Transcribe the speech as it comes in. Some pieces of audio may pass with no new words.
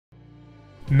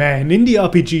Man, indie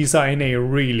RPGs are in a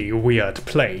really weird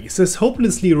place. As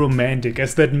hopelessly romantic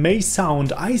as that may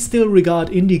sound, I still regard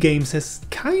indie games as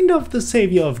kind of the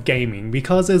savior of gaming,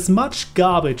 because as much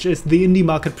garbage as the indie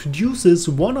market produces,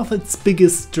 one of its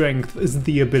biggest strengths is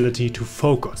the ability to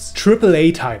focus.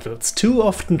 AAA titles too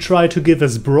often try to give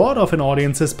as broad of an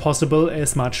audience as possible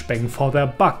as much bang for their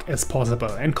buck as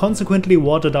possible, and consequently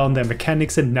water down their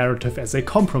mechanics and narrative as a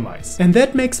compromise. And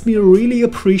that makes me really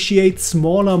appreciate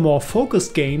smaller, more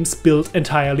focused games built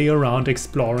entirely around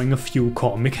exploring a few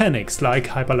core mechanics like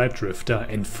Hyper Light Drifter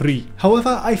and Free.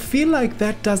 However, I feel like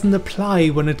that doesn't apply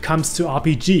when it comes to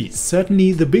RPGs.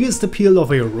 Certainly the biggest appeal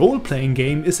of a role-playing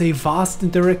game is a vast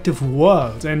interactive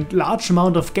world and large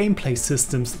amount of gameplay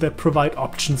systems that provide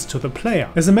options to the player.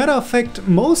 As a matter of fact,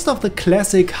 most of the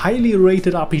classic highly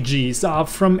rated RPGs are,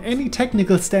 from any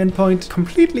technical standpoint,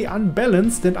 completely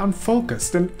unbalanced and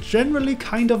unfocused and generally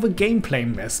kind of a gameplay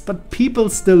mess, but people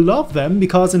still love them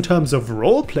because in terms of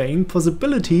role-playing,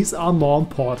 possibilities are more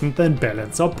important than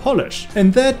balance or polish.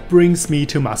 And that brings me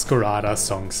to Masquerada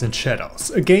Songs and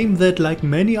Shadows, a game that, like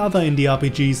many other indie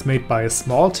RPGs made by a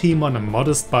small team on a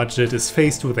modest budget, is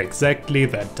faced with exactly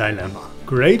that dilemma.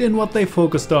 Great in what they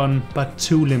focused on, but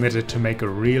too limited to make a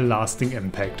real lasting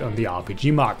impact on the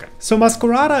RPG market. So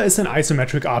Masquerada is an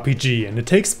isometric RPG and it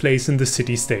takes place in the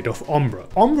city-state of Ombre.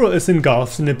 Ombre is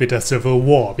engulfed in a bitter civil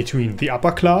war between the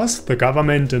upper class, the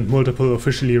government and multiple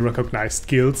officially recognized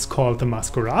guilds called the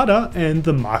Masquerada, and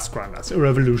the Mask Runners, a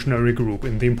revolutionary group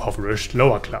in the impoverished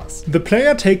lower class. The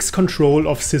player takes control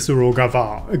of Cicero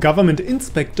Gavard, a government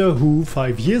inspector who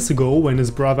 5 years ago, when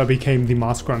his brother became the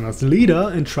Mask Runners leader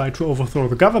and tried to overthrow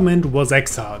the government, was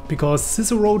exiled because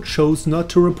Cicero chose not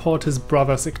to report his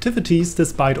brother's activities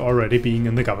despite already being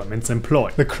in the government's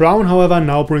employ. The crown, however,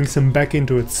 now brings him back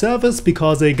into its service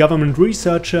because a government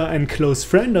researcher and close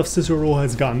friend of Cicero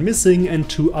has gone missing and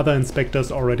 2 other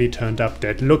inspectors already turned up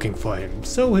dead looking for him,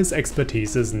 so his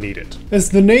expertise is needed.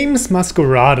 As the names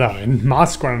Masquerada and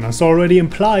Mask Runners already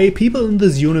imply, people in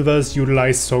this universe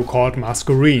utilize so-called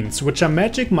masquerades, which are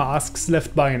magic masks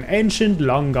left by an ancient,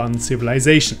 long-gone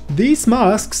civilization. These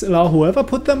masks allow whoever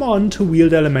put them on to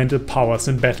wield elemental powers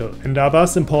in battle, and are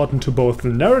thus important to both the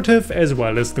narrative as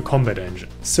well as the combat engine.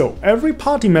 So every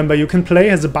party member you can play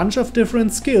has a bunch of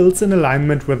different skills in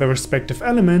alignment with a respective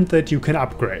element that you can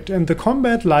upgrade, and the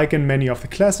combat, like in many of the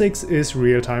classics, is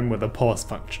real-time with a pause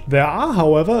function. There are,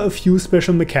 however, a few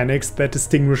special mechanics that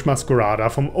distinguish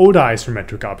Masquerada from older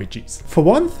isometric RPGs. For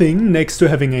one thing, next to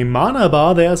having a mana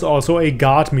bar, there's also a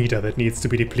guard meter that needs to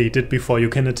be depleted before you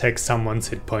can attack someone's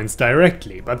hit points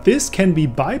directly, but this can be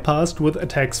bypassed with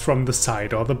attacks from the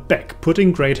side or the back,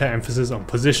 putting greater emphasis on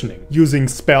positioning. Using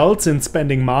spells and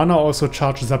spending mana also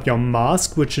charges up your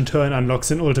mask, which in turn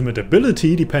unlocks an ultimate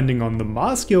ability depending on the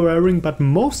mask you're wearing, but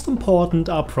most important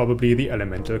are probably the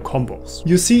elemental combos.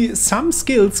 You see, some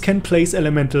skills can place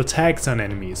elemental tags on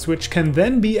enemies, which can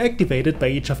then be activated by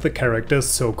each of the character's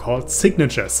so-called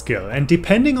signature skill, and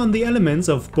depending on the elements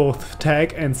of both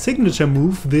tag and signature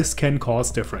move, this can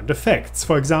cause different effects.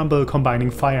 For example,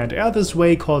 combining fire and air this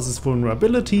way causes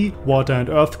vulnerability, water and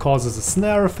earth causes a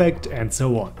snare effect, and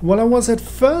so on. While I was at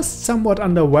first somewhat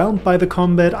underwhelmed by the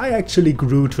combat, I actually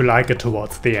grew to like it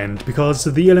towards the end, because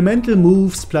the elemental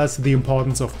moves plus the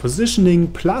importance of positioning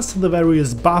plus the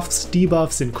various buffs,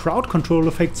 debuffs and crowd control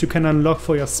effects you can unlock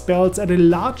for your spells add a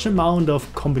large amount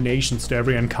of combinations to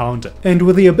every encounter. And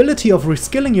with the ability of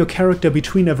reskilling your character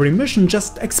between every mission,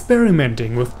 just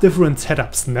experimenting with different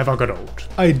setups never got old.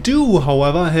 I do,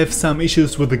 however, have some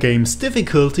issues with the game's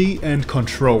difficulty and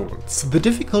controls. The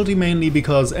difficulty mainly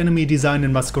because enemy design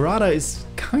in Masquerada is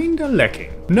kinda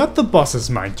lacking. Not the bosses,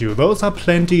 mind you, those are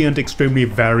plenty and extremely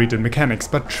varied in mechanics,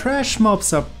 but trash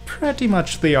mobs are pretty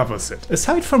much the opposite.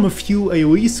 Aside from a few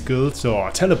AoE skills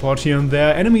or teleport here and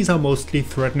there, enemies are mostly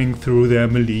threatening through their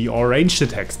melee or ranged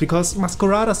attacks, because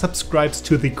Masquerada subscribes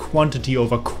to the quantity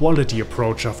over quality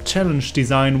approach of challenge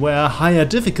design, where higher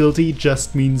difficulty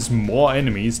just means more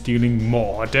enemies dealing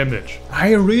more damage.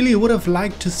 I really would have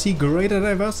liked to see greater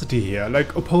diversity here,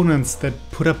 like opponents that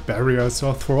put up barriers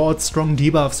or throw out strong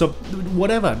debuffs or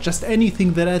whatever, just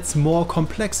anything that adds more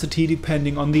complexity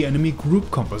depending on the enemy group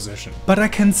composition. But I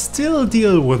can still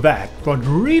deal with that. What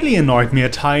really annoyed me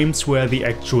at times were the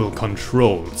actual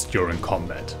controls during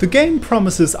combat. The game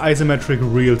promises isometric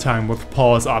real-time with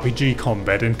pause RPG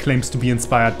combat and claims to be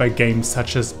inspired by games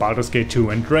such as Baldur's Gate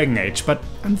 2 and Dragon Age, but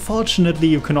unfortunately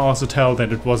you can also tell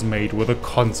that it was made with a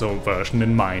console version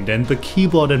in mind, and the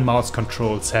keyboard and mouse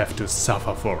controls have to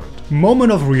suffer for it.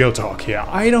 Moment of real talk here,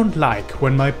 I don't like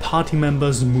when my party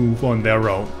members move on their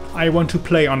own. I want to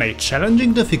play on a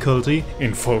challenging difficulty,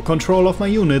 in full control of my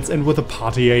units and with the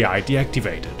party AI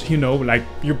deactivated. You know, like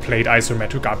you played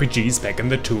isometric RPGs back in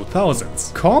the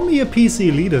 2000s. Call me a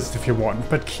PC elitist if you want,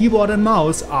 but keyboard and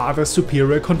mouse are the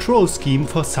superior control scheme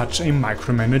for such a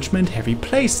micromanagement heavy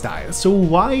playstyle. So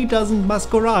why doesn't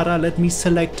Masquerada let me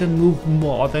select and move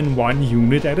more than one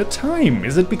unit at a time?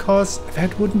 Is it because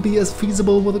that wouldn't be as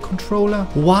feasible with a controller?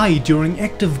 Why during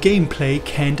active gameplay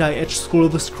can't I edge scroll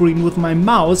the screen with my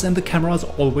mouse and the camera is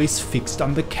always fixed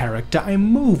on the character I'm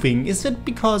moving? Is it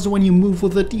because when you move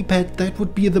with the D-pad that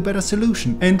would be the better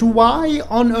solution? And why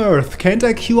on earth can't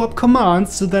I queue up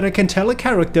commands so that I can tell a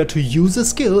character to use a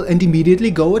skill and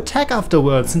immediately go attack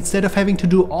afterwards, instead of having to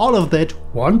do all of that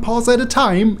one pause at a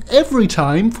time, every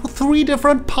time, for 3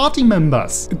 different party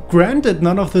members? Granted,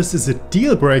 none of this is a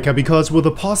deal breaker, because with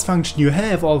the pause function you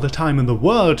have all the time in the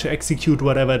world to execute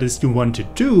whatever it is you want to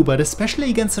do, but especially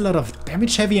against a lot of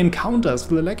damage heavy encounters,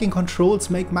 the lacking controls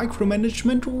make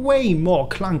micromanagement way more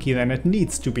clunky than it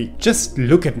needs to be. Just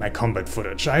look at my combat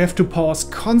footage. I have to pause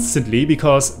constantly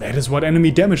because that is what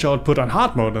enemy damage output on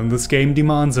hard mode in this game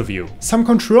demands of you. Some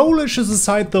control issues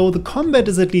aside though, the combat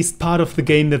is at least part of the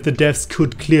game that the devs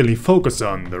could clearly focus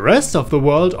on. The rest of the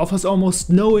world offers almost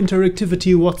no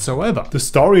interactivity whatsoever. The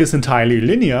story is entirely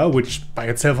linear, which by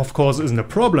itself of course isn't a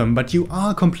problem, but you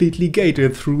are completely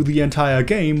gated through the entire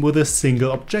game with a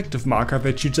single objective marker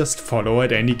that you just follow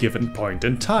at any given point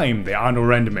in time. There are no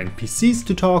random NPCs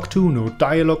to talk to, no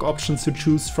dialogue options to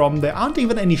choose from, there aren't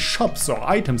even any shops or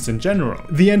items in general.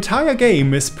 The entire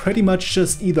game is pretty much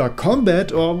just either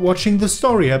combat or watching the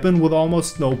story happen with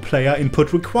almost no player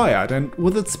input required, and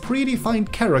with its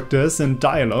predefined characters and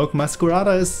dialogue,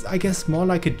 Masquerada is, I guess, more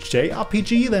like a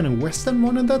JRPG than a Western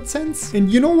one in that sense.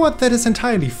 And you know what, that is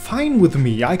entirely fine with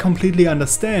me. I completely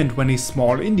understand when a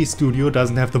small indie studio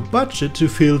doesn't have the budget to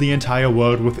fill the entire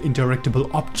world with interactable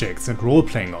objects and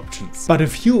role-playing options. But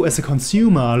if you as a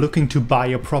consumer are looking to buy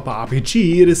a proper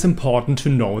RPG, it is important to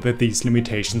know that these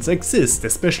limitations exist,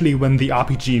 especially when the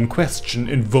RPG in question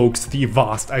invokes the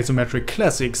vast isometric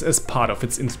classics as part of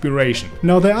its inspiration.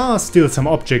 Now there are still some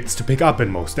objects to pick up in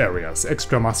most areas.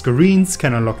 Extra masquerines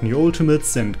can unlock new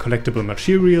ultimates, and collectible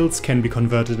materials can be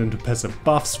converted into passive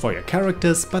buffs for your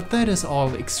characters, but that is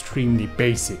all extremely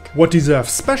basic. What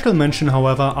deserves special mention,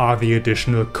 however, are the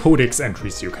additional codex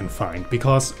entries you can find,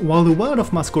 because while the world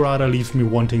of Masquerada leaves me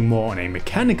wanting more on a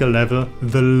mechanical level,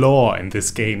 the lore in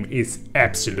this game is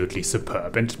absolutely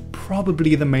superb, and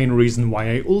probably the main reason why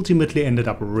I ultimately ended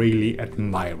up really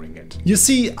admiring it. You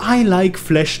see, I like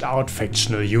fleshed out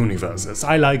fictional universes,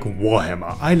 I like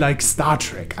Warhammer, I like Star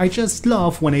Trek. I just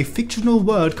love when a fictional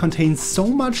world contains so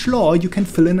much lore you can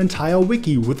fill an entire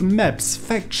wiki with maps,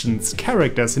 factions,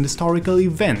 characters and historical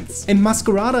events. And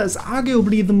Masquerada is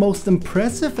arguably the most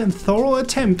impressive and thorough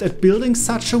attempt at building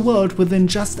such a world within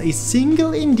just a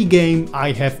single indie game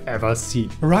I have ever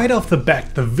seen. Right off the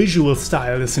bat, the visual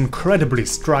style is incredibly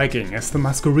striking, as the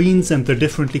masquerines and the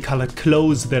differently colored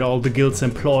clothes that all the guilds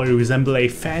employ resemble a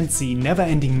fancy,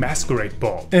 never-ending masquerade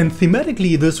ball. And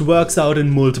thematically this works out in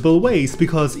multiple ways,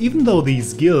 because even though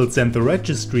these guilds and the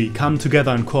registry come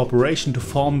together in cooperation to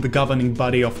form the governing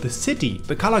body of the city,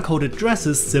 the color-coded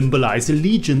dresses symbolize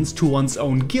allegiance to one's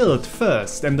own guild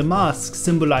first, and the masks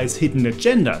symbolize hidden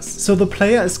agendas. So the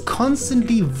player is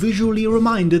constantly visually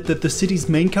reminded that the city's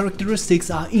main characteristics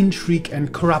are intrigue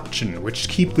and corruption, which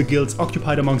keep the guilds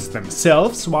occupied amongst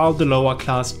themselves while the lower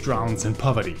class drowns in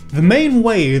poverty. The main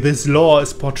way this lore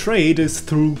is portrayed is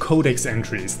through codex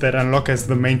entries that unlock as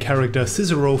the main character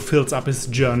Cicero fills up his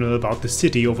journal about the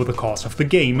city over the course of the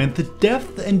game, and the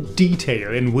depth and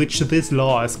detail in which this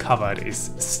lore is covered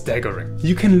is staggering.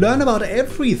 You can learn about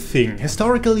everything: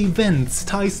 historical events,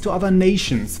 ties to other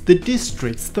nations, the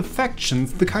districts, the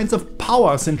factions, the kinds of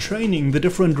powers and training the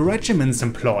different regiments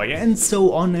employ, and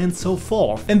so on and so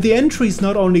forth. And the entries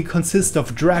not only consist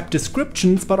of drab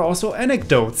descriptions, but also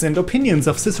anecdotes and opinions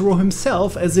of Cicero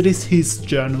himself, as it is his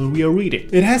journal we are reading.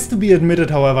 It has to be admitted,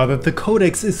 however, that the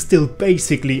codex is still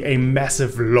basically a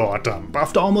massive lore dump.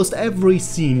 After almost every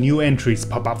scene, new entries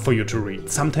pop up for you to read,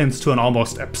 sometimes to an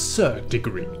almost absurd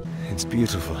degree. It's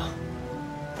beautiful.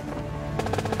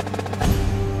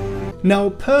 Now,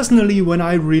 personally, when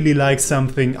I really like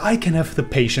something, I can have the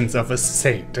patience of a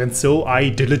saint, and so I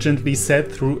diligently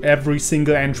sat through every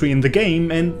single entry in the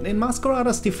game, and in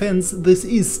Masquerada's defense, this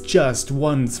is just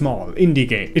one small indie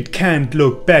game. It can't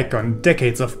look back on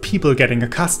decades of people getting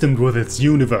accustomed with its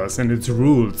universe and its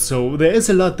rules, so there is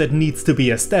a lot that needs to be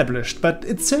established, but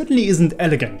it certainly isn't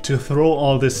elegant to throw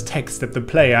all this text at the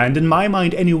player, and in my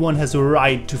mind anyone has a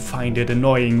right to find it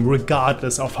annoying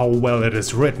regardless of how well it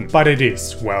is written. But it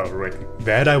is well written. American.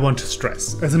 That I want to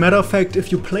stress. As a matter of fact,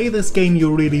 if you play this game,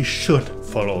 you really should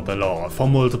follow the lore for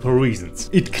multiple reasons.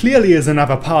 It clearly is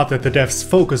another part that the devs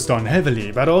focused on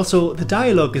heavily, but also the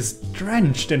dialogue is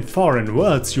drenched in foreign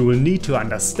words you will need to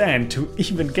understand to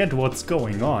even get what's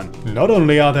going on. Not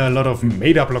only are there a lot of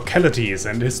made-up localities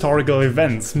and historical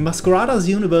events, Masquerada's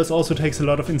universe also takes a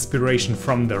lot of inspiration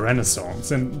from the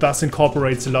Renaissance and thus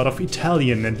incorporates a lot of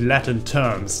Italian and Latin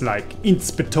terms like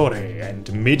inspetore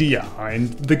and media, and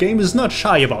the game is not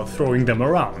shy about throwing them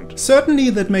around. Certainly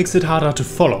that makes it harder to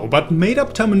follow, but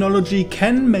made-up terminology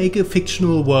can make a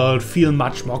fictional world feel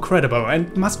much more credible, and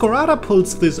Masquerada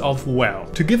pulls this off well.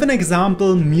 To give an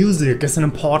example, music is an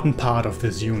important part of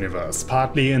this universe,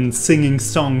 partly in singing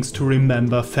songs to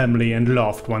remember family and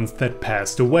loved ones that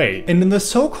passed away. And in the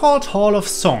so-called Hall of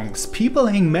Songs, people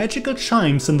hang magical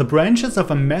chimes in the branches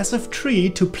of a massive tree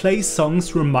to play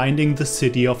songs reminding the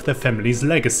city of their family's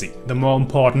legacy. The more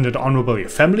important and honorable your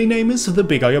family name is, the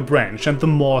bigger your branch and the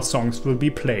more songs will be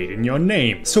played in your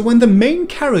name. So when the main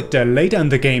character later in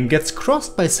the game gets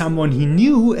crossed by someone he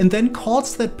knew and then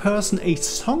calls that person a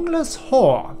songless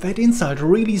whore, that insult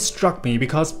really struck me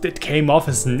because it came off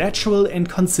as natural and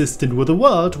consistent with the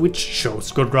world, which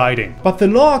shows good writing. But the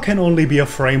lore can only be a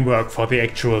framework for the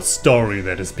actual story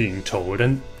that is being told,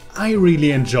 and I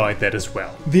really enjoyed that as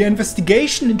well. The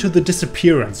investigation into the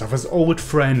disappearance of his old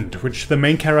friend, which the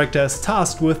main character is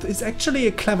tasked with, is actually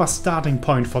a clever starting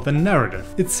point for the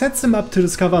narrative. It sets him up to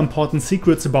discover important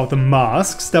secrets about the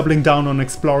masks, doubling down on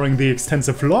exploring the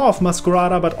extensive lore of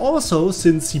Masquerada, but also,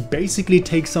 since he basically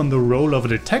takes on the role of a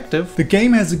detective, the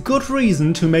game has a good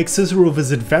reason to make Cicero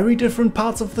visit very different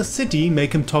parts of the city,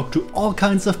 make him talk to all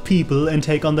kinds of people, and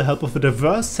take on the help of a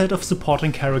diverse set of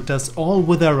supporting characters, all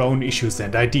with their own issues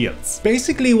and ideas.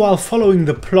 Basically, while following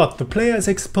the plot, the player is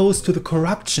exposed to the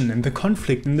corruption and the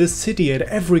conflict in this city at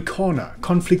every corner.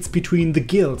 Conflicts between the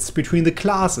guilds, between the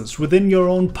classes, within your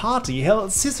own party.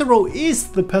 Hell, Cicero is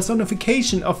the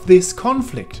personification of this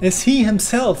conflict, as he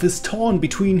himself is torn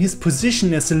between his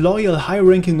position as a loyal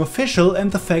high-ranking official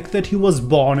and the fact that he was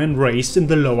born and raised in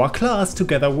the lower class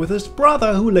together with his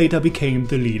brother, who later became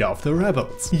the leader of the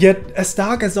rebels. Yet, as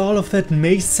dark as all of that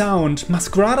may sound,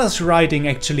 Masquerada's writing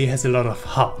actually has a lot of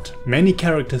heart. Many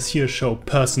characters here show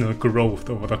personal growth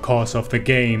over the course of the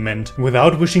game, and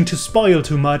without wishing to spoil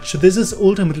too much, this is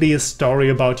ultimately a story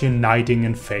about uniting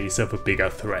in face of a bigger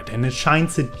threat, and it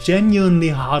shines a genuinely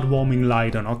heartwarming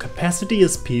light on our capacity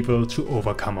as people to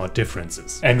overcome our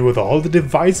differences. And with all the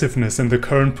divisiveness in the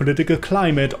current political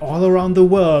climate all around the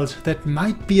world, that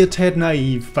might be a tad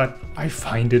naive, but I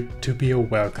find it to be a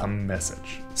welcome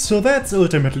message. So that's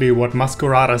ultimately what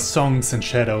Masquerada's Songs and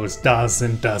Shadows does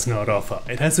and does not offer.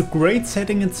 It has a great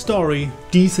setting and story,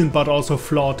 decent but also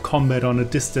flawed combat on a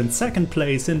distant second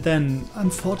place, and then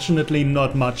unfortunately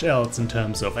not much else in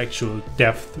terms of actual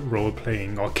depth,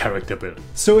 role-playing or character building.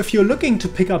 So if you're looking to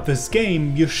pick up this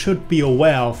game, you should be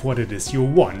aware of what it is you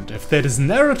want. If that is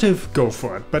narrative, go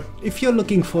for it, but if you're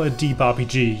looking for a deep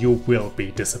RPG, you will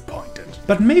be disappointed.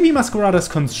 But maybe Masquerada's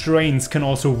constraints can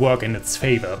also work in its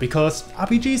favor, because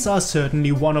RPGs are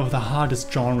certainly one of the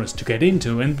hardest genres to get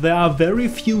into, and there are very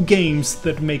few games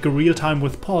that make a real-time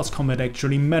with pause combat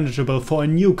actually manageable for a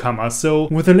newcomer, so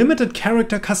with a limited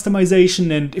character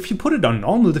customization and if you put it on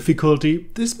normal difficulty,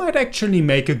 this might actually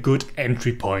make a good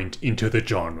entry point into the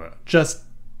genre. Just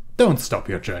don't stop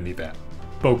your journey there.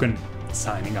 Bouken,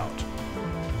 signing out.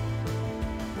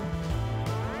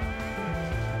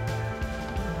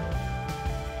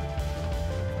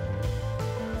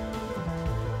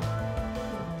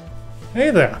 Hey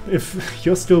there! If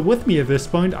you're still with me at this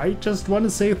point, I just want to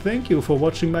say thank you for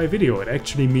watching my video. It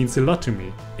actually means a lot to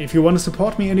me. If you want to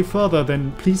support me any further,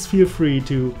 then please feel free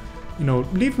to,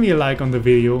 leave me a like on the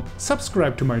video,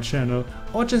 subscribe to my channel,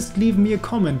 or just leave me a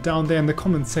comment down there in the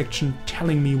comment section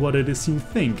telling me what it is you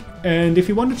think. And if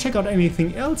you want to check out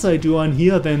anything else I do on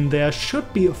here, then there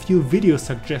should be a few video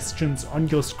suggestions on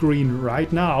your screen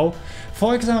right now.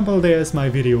 For example, there is my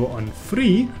video on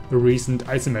Free, the recent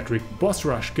isometric boss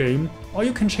rush game, or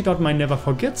you can check out my Never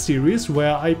Forget series,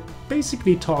 where I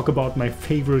basically talk about my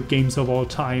favorite games of all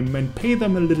time and pay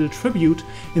them a little tribute,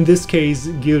 in this case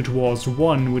Guild Wars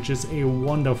 1, which is a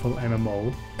wonderful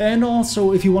MMO. And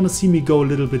also, if you want to see me go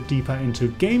a little bit deeper into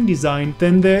game design,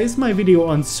 then there is my video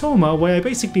on Soma, where I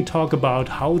basically talk about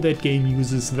how that game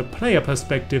uses the player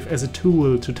perspective as a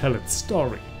tool to tell its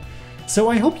story. So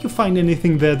I hope you find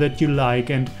anything there that you like,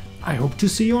 and I hope to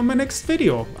see you on my next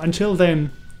video. Until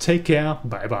then, take care,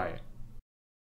 bye bye.